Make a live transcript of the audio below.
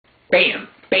Bam,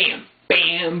 bam,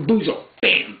 bamboozle.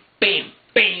 Bam, bam,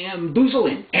 bamboozle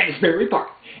in Asbury Park.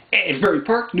 Asbury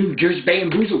Park, New Jersey.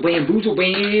 Bamboozle, bamboozle,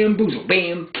 bamboozle.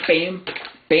 Bam, bam,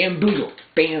 bamboozle.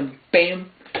 Bam,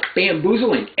 bam,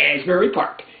 bamboozle in Asbury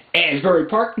Park. Asbury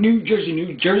Park, New Jersey,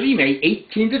 New Jersey, May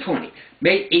 18 to 20.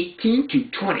 May 18 to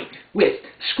 20 with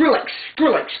Skrillex,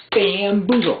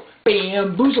 Bamboozle,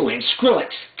 Bamboozle and Skrillex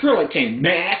and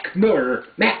Mac Miller,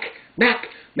 Mac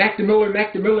the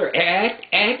Miller at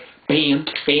Bam,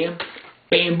 bam,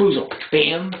 bamboozle,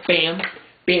 bam, bam,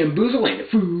 bamboozle and the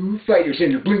Foo Fighters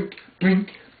in the blink,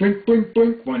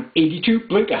 182,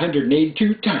 blink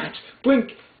 182 times,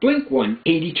 blink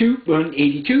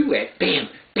 182 at bam,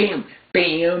 bam,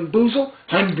 bamboozle,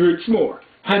 hundreds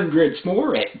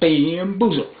more at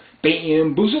bamboozle,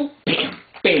 bam,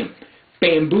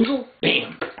 bamboozle,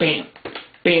 bam,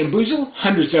 bamboozle,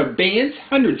 hundreds of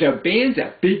bands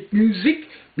of big music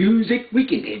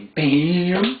weekend, and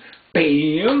bam,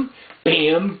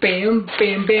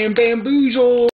 bamboozle.